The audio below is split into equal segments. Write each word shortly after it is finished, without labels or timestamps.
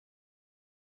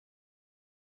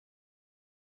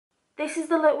this is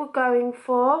the look we're going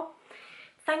for.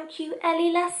 Thank you,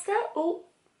 Ellie Lester. Oh,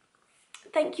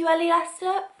 thank you, Ellie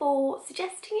Lester, for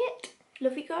suggesting it.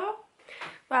 Love you, girl.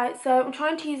 Right, so I'm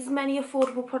trying to use as many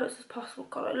affordable products as possible.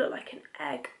 God, I look like an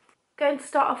egg. Going to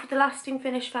start off with the Lasting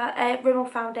Finish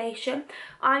Rimmel Foundation.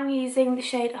 I'm using the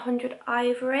shade 100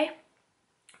 Ivory.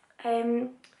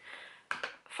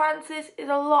 Frances is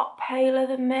a lot paler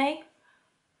than me.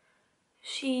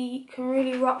 She can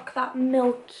really rock that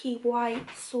milky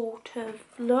white sort of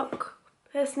look.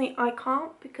 Personally, I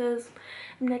can't because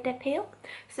I'm not that pale.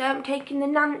 So I'm taking the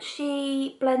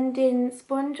Nancy blending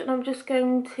sponge and I'm just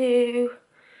going to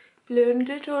blend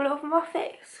it all over my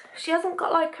face. She hasn't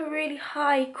got like a really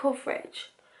high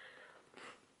coverage,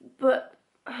 but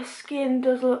her skin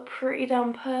does look pretty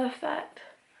damn perfect.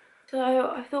 So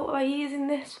I thought by using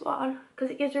this one, because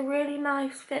it gives a really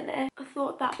nice finish, I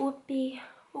thought that would be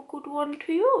a good one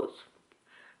to use.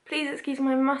 Please excuse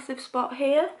my massive spot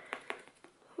here.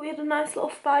 We had a nice little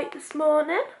fight this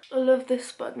morning. I love this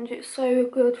sponge, it's so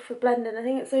good for blending. I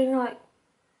think it's only like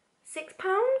 £6.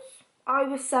 I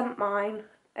was sent mine.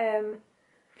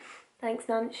 Thanks,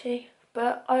 Nancy.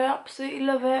 But I absolutely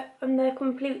love it, and they're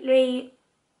completely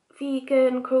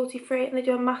vegan, cruelty free, and they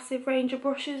do a massive range of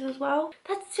brushes as well.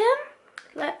 That's it.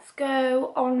 Let's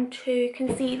go on to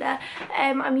concealer.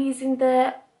 I'm using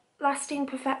the Lasting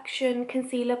Perfection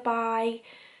Concealer by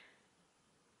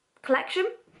Collection.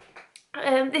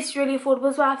 This is really affordable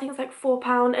as well. I think it's like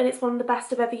 £4 and it's one of the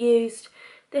best I've ever used.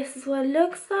 This is what it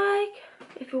looks like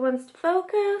if it wants to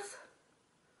focus.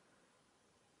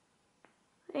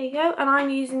 There you go. And I'm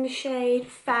using the shade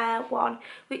Fair one,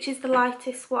 which is the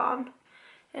lightest one.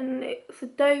 And it's a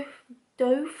doe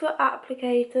foot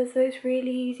applicator, so it's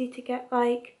really easy to get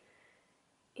like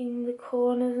in the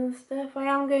corners and stuff. I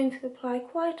am going to apply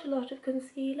quite a lot of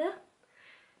concealer.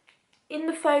 In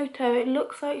the photo it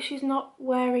looks like she's not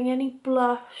wearing any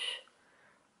blush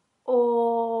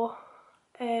or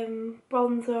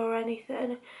bronzer or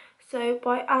anything, so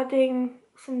by adding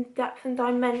some depth and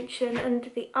dimension under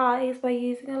the eyes by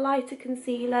using a lighter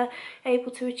concealer,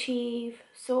 able to achieve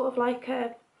sort of like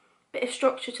a bit of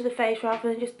structure to the face rather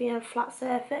than just being a flat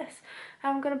surface.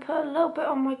 I'm going to put a little bit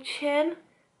on my chin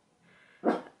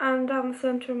and down the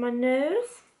centre of my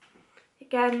nose.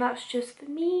 Again, that's just for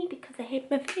me because I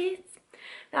hate my face.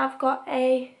 Now I've got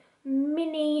a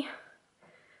mini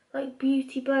like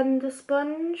beauty blender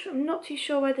sponge. I'm not too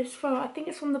sure where this is from. I think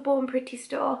it's from the Born Pretty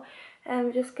store.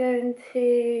 I'm just going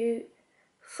to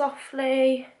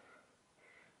softly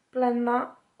blend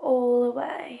that all the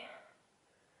way.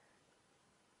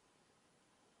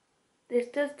 This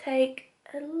does take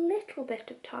a little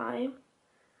bit of time,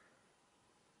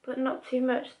 but not too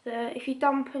much. If you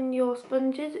dampen your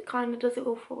sponges, it kind of does it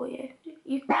all for you.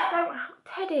 You don't have,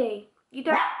 Teddy, you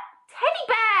don't, Teddy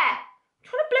bear! I'm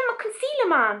trying to blend my concealer,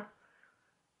 man.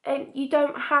 You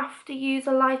don't have to use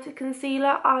a lighter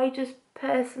concealer. I just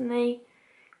personally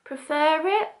prefer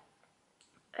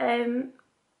it.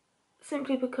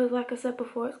 Simply because, like I said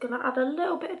before, it's going to add a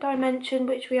little bit of dimension,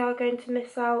 which we are going to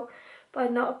miss out by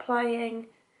not applying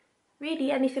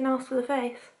really anything else for the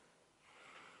face.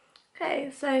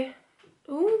 Okay, so,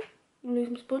 ooh, I'm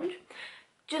losing my sponge.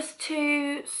 Just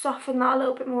to soften that a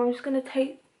little bit more, I'm just going to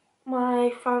take my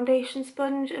foundation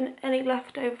sponge and any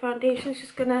leftover foundation,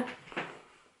 just going to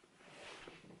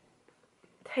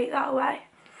take that away.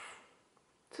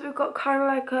 So we've got kind of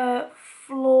like a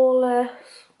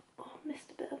flawless, oh, I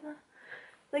missed a bit of that.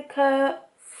 Like a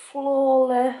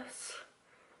flawless,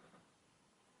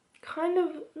 kind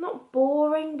of not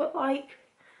boring, but like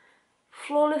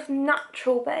flawless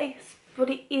natural base, but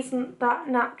it isn't that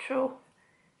natural,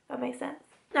 if that makes sense.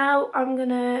 Now I'm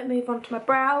gonna move on to my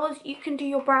brows. You can do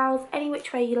your brows any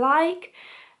which way you like.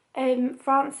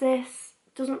 Frances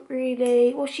doesn't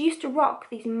really, well, she used to rock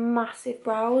these massive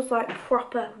brows, like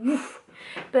proper woof,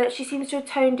 but she seems to have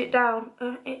toned it down,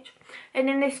 and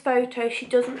in this photo she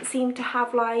doesn't seem to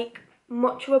have like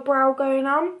much of a brow going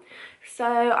on. So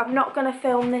I'm not going to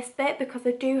film this bit because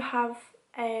I do have,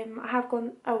 I have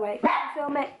gone, oh wait, can I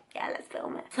film it? Yeah, let's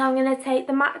film it. So I'm going to take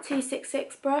the MAC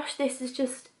 266 brush. This is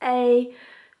just a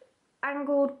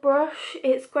angled brush.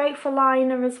 It's great for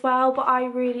liner as well, but I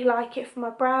really like it for my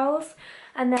brows.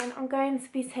 And then I'm going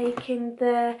to be taking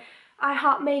the I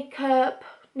Heart Makeup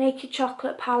Naked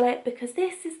Chocolate palette, because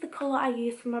this is the colour I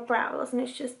use for my brows, and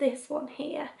it's just this one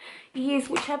here. You use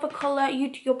whichever colour, you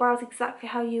do your brows exactly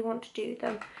how you want to do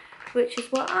them, which is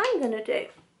what I'm going to do.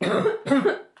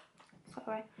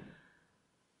 Sorry.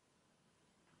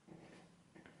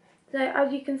 So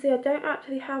as you can see, I don't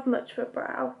actually have much for a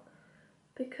brow,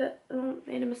 because, oh,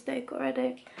 made a mistake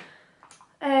already.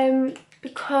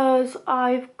 Because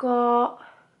I've got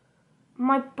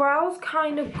my brows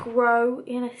kind of grow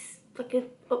in like a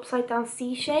upside down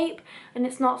C shape, and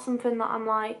it's not something that I'm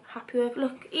like happy with.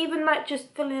 Look, even like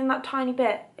just filling in that tiny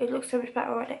bit, it looks so much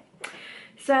better already.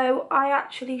 So I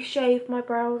actually shaved my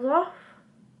brows off,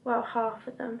 well, half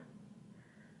of them.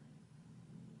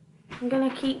 I'm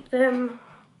gonna keep them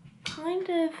kind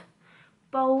of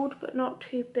bold but not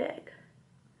too big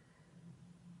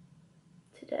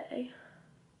today.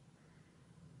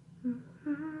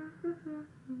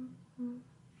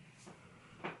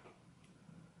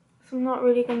 So I'm not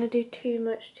really going to do too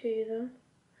much to them.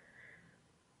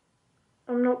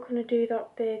 I'm not going to do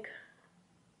that big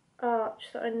arch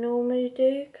that I normally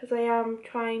do because I am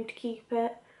trying to keep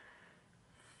it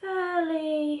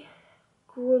fairly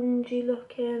grungy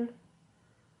looking.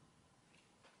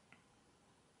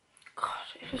 God,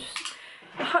 it just,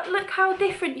 look how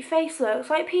different your face looks.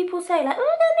 Like people say like,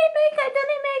 oh, don't need makeup, don't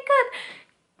need makeup.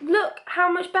 Look how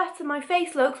much better my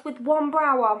face looks with one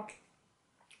brow on.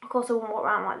 Of course I won't walk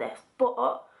around like this,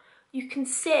 but you can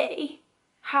see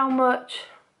how much,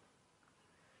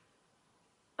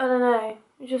 I don't know,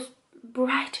 it just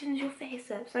brightens your face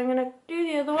up. So I'm going to do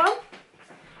the other one.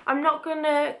 I'm not going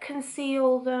to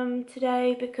conceal them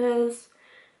today because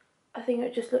I think it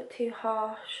would just look too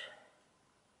harsh.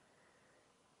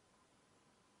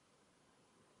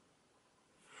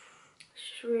 It's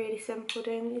just really simple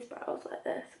doing these brows like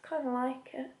this. I kind of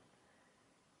like it.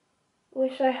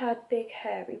 Wish I had big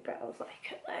hairy brows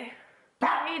like it though.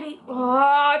 Really,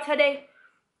 oh Teddy.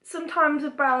 Sometimes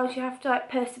with brows you have to like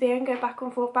persevere and go back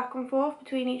and forth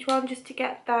between each one just to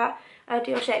get that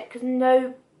ideal shape, because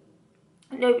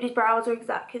nobody's brows are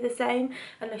exactly the same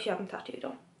unless you have them tattooed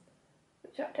on,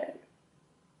 which I don't.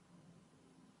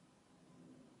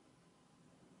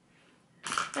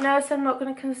 I know I said I'm not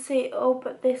going to conceal,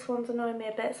 but this one's annoying me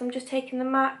a bit, so I'm just taking the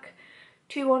MAC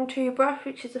 212 brush,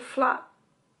 which is a flat,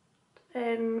 I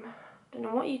don't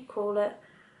know what you'd call it,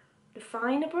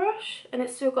 definer brush, and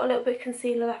it's still got a little bit of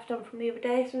concealer left on from the other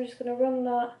day, so I'm just going to run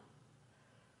that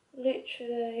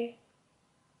literally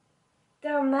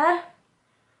down there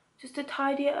just to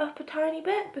tidy it up a tiny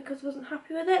bit because I wasn't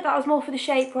happy with it. That was more for the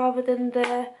shape rather than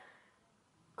the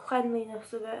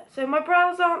cleanliness of it. So my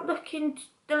brows aren't looking,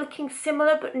 they're looking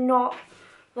similar but not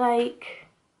like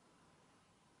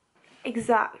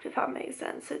exact, if that makes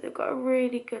sense. So they've got a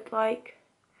really good like,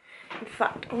 in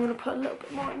fact I'm going to put a little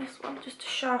bit more in this one just to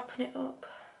sharpen it up.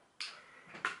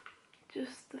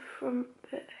 Just the front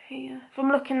bit here. If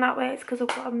I'm looking that way it's because I've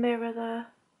got a mirror there.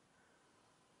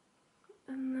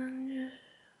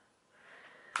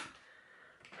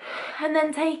 And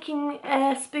then taking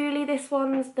a spoolie, this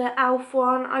one's the e.l.f.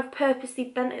 one. I've purposely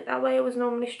bent it that way, it was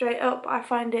normally straight up, but I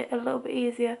find it a little bit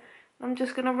easier. I'm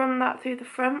just going to run that through the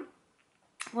front.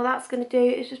 What that's going to do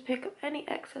is just pick up any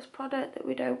excess product that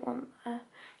we don't want there.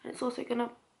 And it's also going to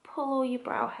pull all your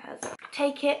brow hairs.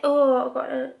 Take it, oh I've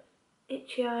got an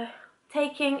itchy eye.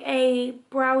 Taking a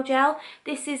brow gel.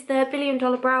 This is the $1 Billion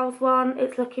Brows one.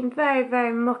 It's looking very,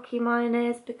 very mucky, mine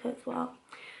is, because, well,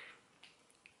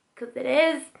 because it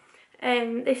is.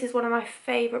 This is one of my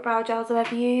favourite brow gels I've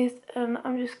ever used, and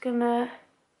I'm just going to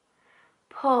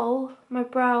pull my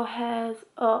brow hairs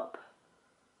up.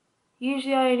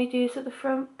 Usually I only do this at the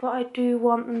front, but I do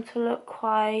want them to look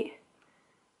quite,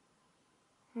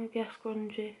 I guess,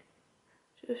 grungy.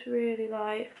 Just really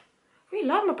like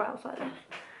my brows like this.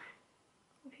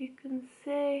 If you can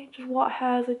see just what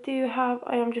hairs I do have,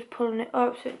 I am just pulling it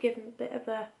up so it gives them a bit of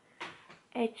a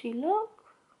edgy look.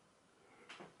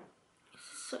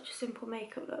 It's such a simple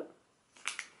makeup look.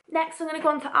 Next I'm going to go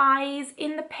on to eyes.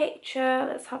 In the picture,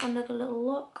 let's have another little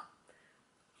look.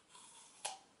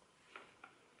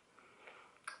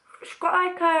 It's got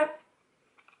like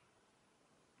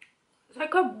it's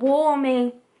like a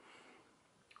warming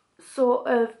sort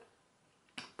of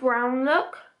brown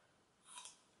look.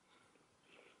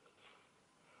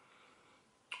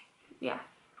 Yeah.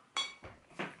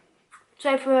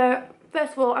 So for,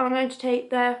 first of all, I'm going to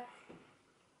take the,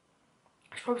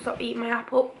 I should probably stop eating my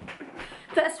apple.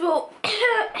 First of all,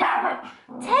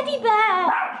 teddy bear!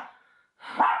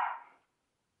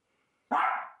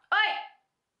 Oi!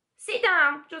 Sit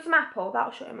down, just some apple,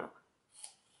 that'll shut him up.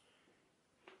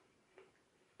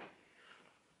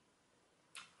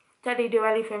 Teddy do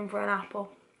anything for an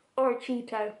apple. Or a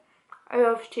Cheeto. I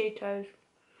love Cheetos.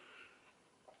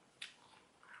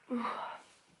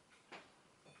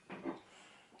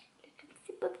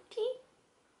 Sip of tea.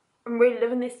 I'm really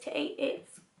loving this tea.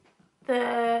 It's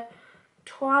the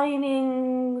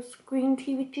Twinings green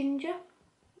tea with ginger.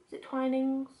 Is it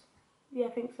Twinings? Yeah, I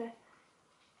think so.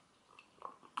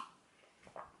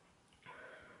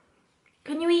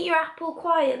 Can you eat your apple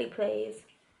quietly, please?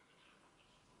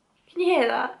 Can you hear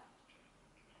that?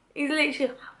 He's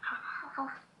literally...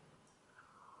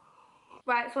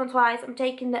 Right, so on twice, I'm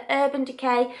taking the Urban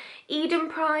Decay Eden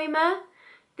Primer.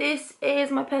 This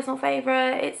is my personal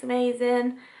favourite, it's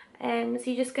amazing. So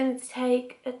you're just going to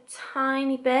take a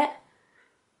tiny bit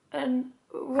and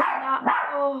run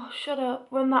that, oh shut up,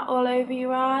 run that all over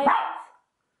your eyes.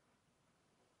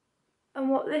 And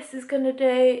what this is going to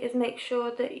do is make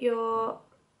sure that your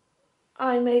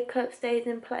eye makeup stays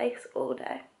in place all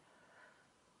day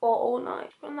or all night.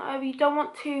 Run that over, you don't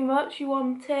want too much, you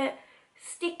want it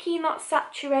sticky, not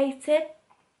saturated.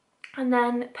 And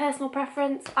then personal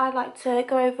preference, I like to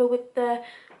go over with the,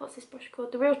 what's this brush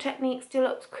called? The Real Techniques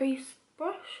Deluxe Crease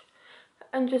Brush,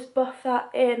 and just buff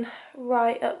that in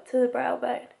right up to the brow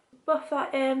bone. Buff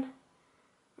that in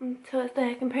until it's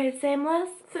there compared to seamless.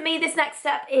 For me, this next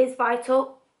step is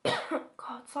vital.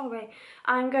 God, sorry.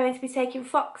 I'm going to be taking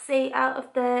Foxy out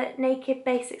of the Naked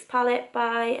Basics palette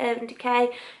by Urban Decay,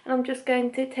 and I'm just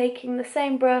going to taking the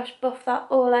same brush, buff that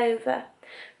all over.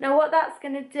 Now what that's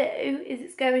going to do is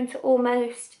it's going to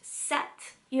almost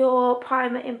set your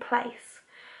primer in place.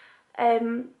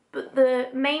 But the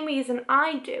main reason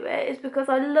I do it is because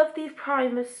I love these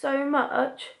primers so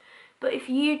much, but if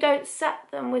you don't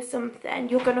set them with something,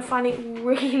 you're going to find it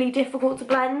really difficult to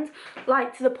blend,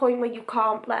 like to the point where you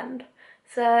can't blend.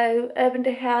 So Urban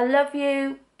Decay, I love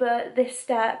you, but this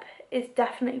step is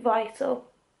definitely vital.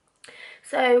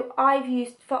 So I've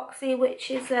used Foxy,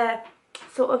 which is a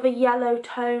sort of a yellow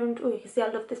toned, oh you can see I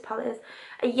love this palette, is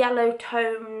a yellow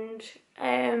toned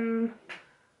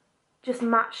just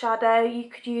matte shadow. You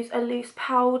could use a loose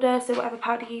powder, so whatever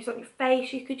powder you use on your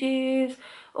face you could use,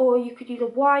 or you could use a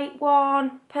white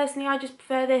one. Personally I just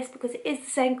prefer this because it is the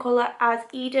same colour as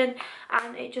Eden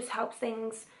and it just helps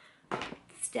things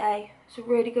stay. It's a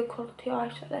really good quality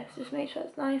eyeshadow, so just make sure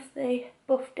it's nicely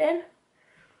buffed in.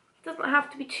 It doesn't have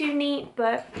to be too neat,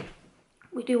 but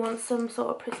we do want some sort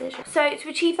of precision. So to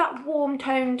achieve that warm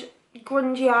toned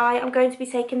grungy eye, I'm going to be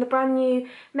taking the brand new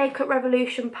Makeup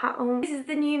Revolution palette. This is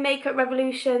the new Makeup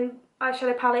Revolution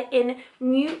eyeshadow palette in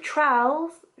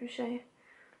Neutrals. Let me show you.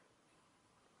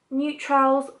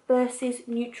 Neutrals versus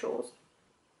Neutrals.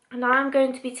 And I'm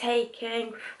going to be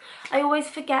taking, I always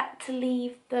forget to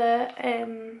leave the,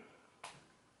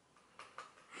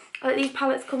 like these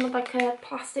palettes come with like a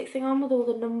plastic thing on with all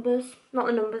the numbers. Not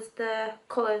the numbers, the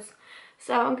colours.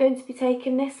 So I'm going to be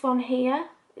taking this one here.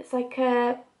 It's like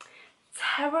a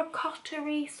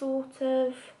terracotta-y sort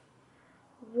of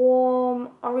warm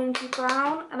orangey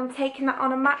brown, and I'm taking that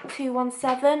on a MAC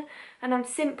 217, and I'm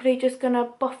simply just going to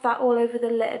buff that all over the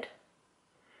lid.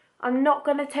 I'm not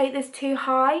going to take this too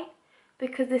high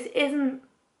because this isn't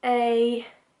a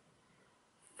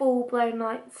full-blown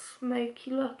like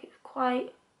smoky look.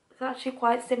 It's actually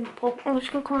quite simple. I'm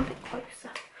just going to come a bit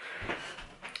closer.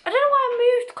 I don't know why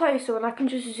I moved closer when I can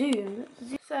just zoom.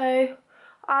 So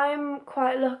I'm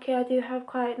quite lucky, I do have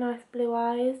quite nice blue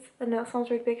eyes. I know it sounds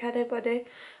really big-headed, but I do.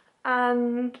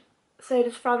 And so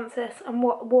does Frances. And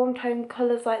what warm tone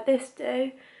colours like this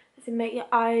do is they make your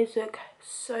eyes look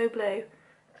so blue,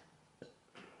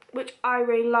 which I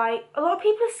really like. A lot of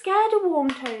people are scared of warm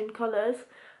tone colours,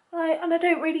 and I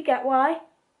don't really get why,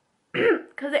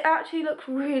 because it actually looks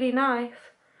really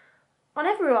nice on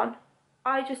everyone.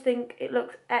 I just think it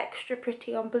looks extra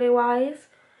pretty on blue eyes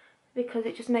because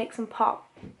it just makes them pop.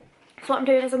 So what I'm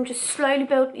doing is I'm just slowly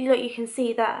building, look, you can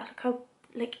see there, look how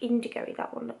like indigo-y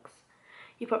that one looks.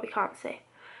 You probably can't see.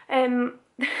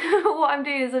 What I'm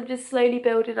doing is I'm just slowly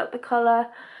building up the colour,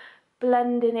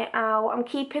 blending it out. I'm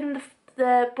keeping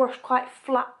the brush quite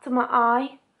flat to my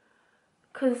eye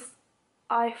because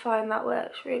I find that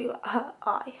works really well.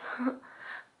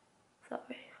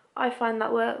 Sorry. I find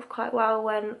that works quite well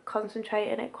when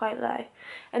concentrating it quite low.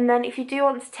 And then if you do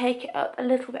want to take it up a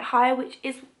little bit higher, which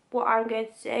is what I'm going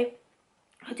to do,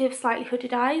 I do have slightly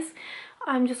hooded eyes.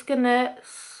 I'm just going to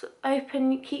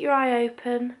keep your eye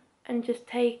open and just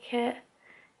take it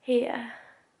here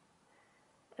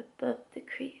above the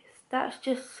crease. That's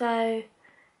just so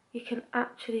you can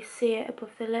actually see it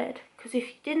above the lid. Because if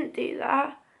you didn't do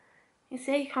that, you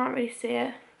see you can't really see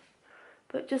it.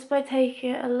 But just by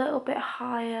taking it a little bit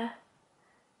higher,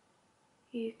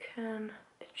 you can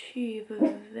achieve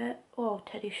oh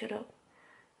Teddy shut up,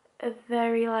 a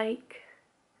very like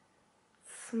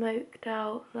smoked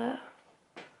out look.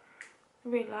 I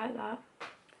really like that.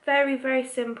 Very, very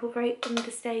simple, very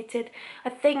understated. I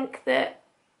think that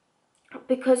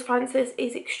because Frances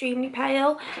is extremely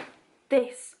pale,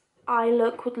 this eye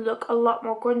look would look a lot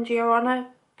more grungier on her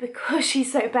because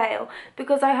she's so pale.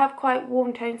 Because I have quite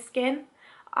warm toned skin,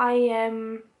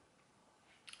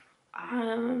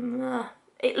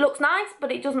 It looks nice,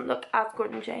 but it doesn't look as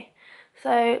grungy.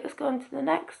 So let's go on to the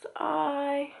next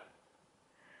eye.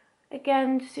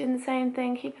 Again, just doing the same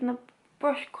thing, keeping the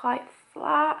brush quite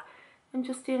flat and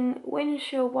just doing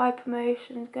windshield wiper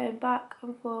motions, going back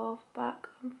and forth, back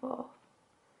and forth.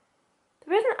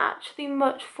 There isn't actually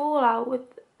much fallout with,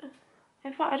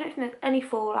 in fact I don't think there's any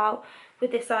fallout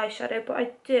with this eyeshadow, but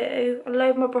I do. I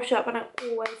load my brush up and I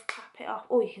always tap it off.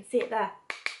 Oh, you can see it there.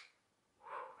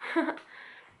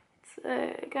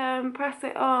 So again, press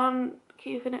it on,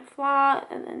 keeping it flat,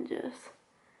 and then just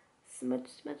smudge,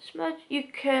 smudge, smudge. You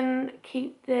can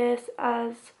keep this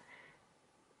as,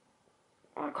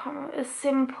 I can't remember, as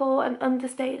simple and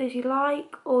understated as you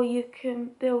like, or you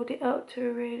can build it up to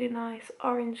a really nice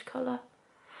orange colour.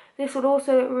 This would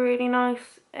also look really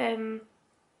nice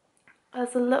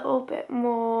as a little bit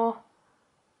more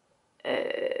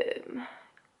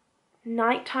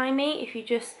nightimey if you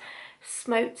just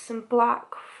smoked some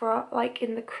black for like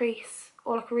in the crease,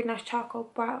 or like a really nice charcoal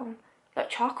brown, like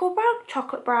charcoal brown,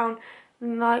 chocolate brown,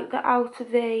 and like the outer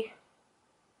V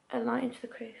and light into the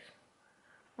crease.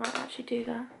 Might actually do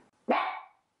that.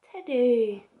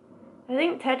 Teddy, I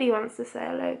think Teddy wants to say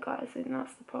hello, guys. I think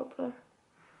that's the problem.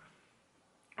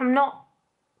 I'm not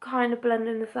kind of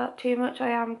blending this out too much. I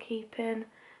am keeping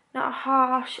not a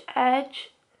harsh edge,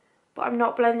 but I'm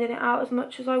not blending it out as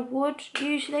much as I would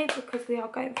usually because we are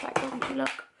going for that grungy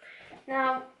look.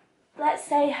 Now, let's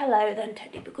say hello then,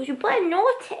 Teddy, because you're playing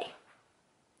naughty.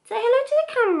 Say hello to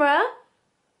the camera.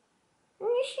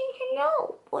 You say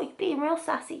hello. Boy, you're being real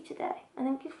sassy today. I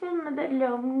think you're feeling a bit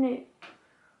lonely.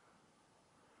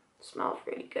 Smells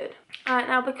really good. Alright,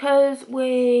 now because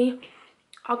we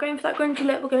are going for that grungy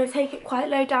look, we're going to take it quite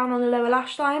low down on the lower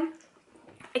lash line.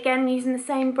 Again, using the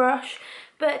same brush,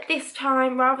 but this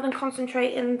time, rather than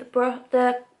concentrating the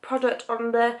product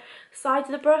on the side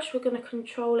of the brush, we're going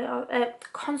to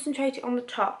concentrate it on the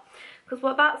top. Because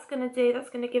what that's going to do,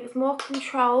 that's going to give us more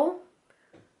control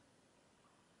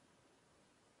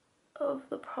of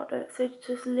the product. So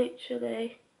just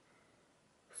literally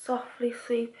softly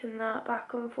sweeping that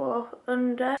back and forth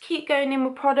under. Keep going in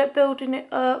with product, building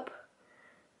it up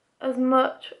as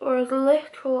much or as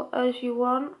little as you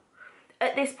want.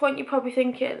 At this point you're probably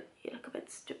thinking you look a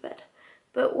bit stupid,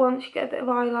 but once you get a bit of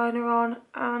eyeliner on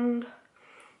and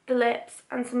the lips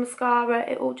and some mascara,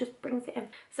 it all just brings it in.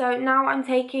 So now I'm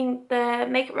taking the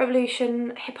Makeup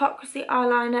Revolution Hypocrisy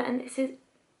eyeliner, and this is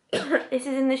this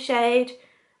is in the shade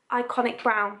Iconic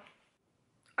Brown.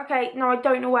 Okay, now I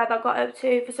don't know where that got up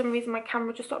to. For some reason my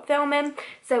camera just stopped filming.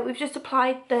 So we've just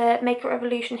applied the Makeup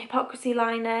Revolution Hypocrisy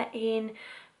liner in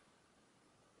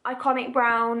Iconic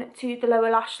Brown to the lower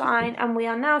lash line, and we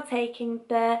are now taking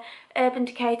the Urban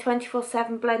Decay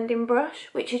 24/7 blending brush,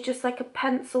 which is just like a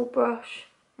pencil brush.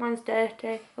 Mine's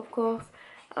dirty, of course.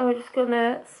 And we're just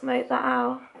gonna smoke that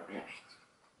out.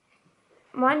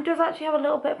 Mine does actually have a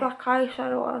little bit of black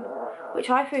eyeshadow on, which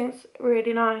I think is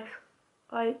really nice.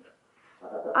 Like,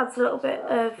 adds a little bit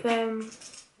of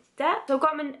depth. So I've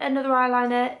got another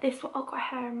eyeliner. This one, oh, got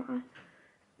hair in my eye.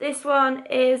 This one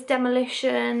is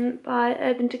Demolition by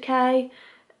Urban Decay.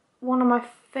 One of my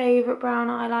favourite brown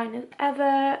eyeliners ever.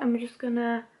 And we're just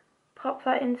gonna pop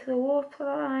that into the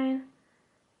waterline.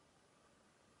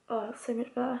 Oh, that's so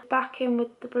much better. Back in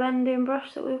with the blending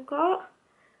brush that we've got.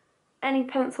 Any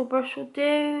pencil brush will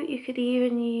do. You could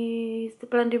even use the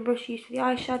blending brush used for the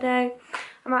eyeshadow.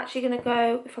 I'm actually going to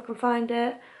go, if I can find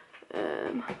it,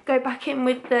 go back in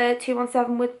with the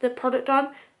 217 with the product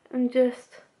on and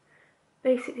just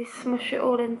basically smush it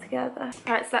all in together.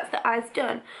 Alright, so that's the eyes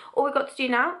done. All we've got to do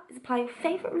now is apply your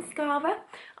favourite mascara.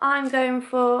 I'm going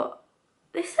for,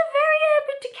 this is a very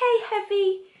Urban Decay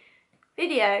heavy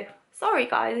video. Sorry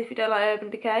guys if you don't like Urban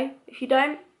Decay. If you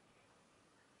don't,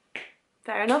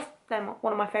 fair enough. They're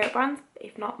one of my favourite brands,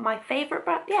 if not my favourite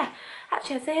brand. Yeah,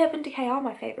 actually I'd say Urban Decay are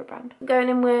my favourite brand. I'm going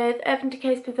in with Urban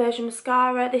Decay's Perversion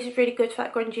Mascara. This is really good for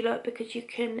that grungy look because you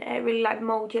can really like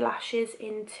mould your lashes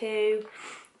into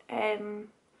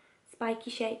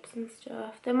spiky shapes and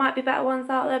stuff. There might be better ones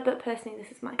out there, but personally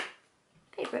this is my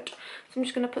favourite. So I'm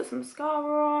just going to put some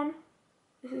mascara on.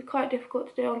 This is quite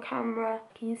difficult to do on camera.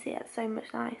 Can you see it's so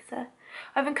much nicer?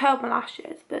 I haven't curled my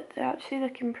lashes, but they're actually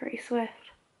looking pretty swift.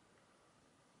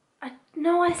 I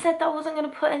know I said that I wasn't going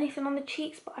to put anything on the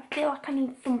cheeks, but I feel like I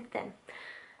need something.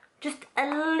 Just a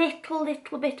little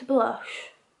bit of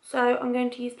blush. So I'm going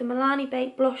to use the Milani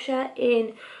Baked Blusher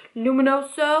in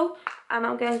Luminoso, and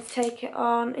I'm going to take it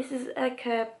on. This is like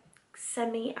a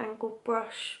semi-angled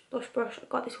blush brush. I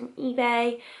got this from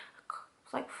eBay.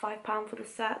 It's like £5 for the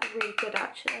set. It's really good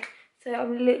actually. So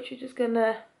I'm literally just going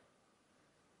to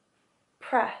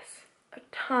press a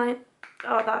tiny,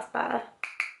 oh that's better.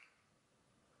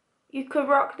 You could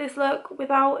rock this look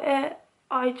without it.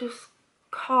 I just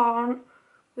can't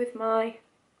with my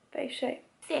face shape.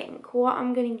 I think what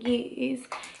I'm going to use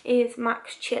is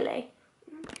Max Chili.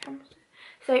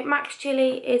 So Max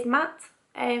Chili is matte.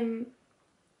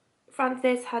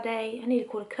 Frances had I need to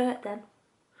call a Kurt then.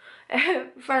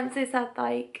 Frances had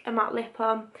like a matte lip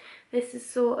on. This is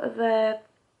sort of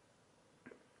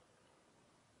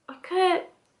like a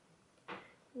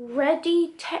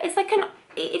ready, it's like an,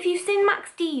 if you've seen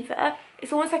Max Diva,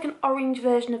 it's almost like an orange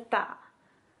version of that.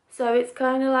 So it's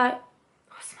kind of like,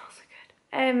 oh, it smells so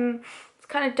good. It's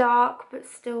kind of dark but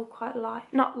still quite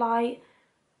light, not light,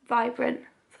 vibrant.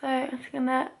 So I'm just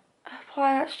gonna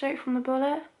apply that straight from the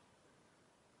bullet.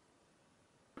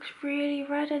 Looks really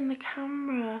red in the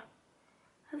camera.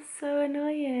 That's so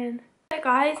annoying. So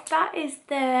guys, that is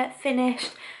the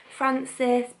finished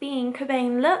Frances Bean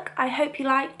Cobain look. I hope you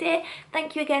liked it.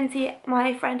 Thank you again to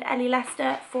my friend Ellie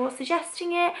Lester for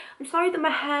suggesting it. I'm sorry that my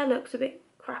hair looks a bit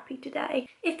crappy today.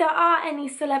 If there are any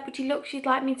celebrity looks you'd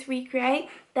like me to recreate,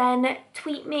 then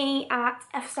tweet me at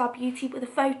EffStar Beauty with a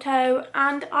photo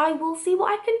and I will see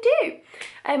what I can do.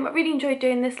 I really enjoyed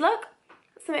doing this look.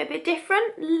 Something a bit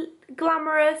different,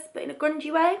 glamorous but in a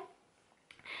grungy way.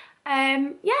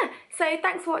 Yeah, so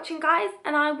thanks for watching guys,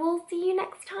 and I will see you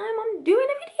next time I'm doing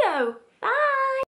a video. Bye!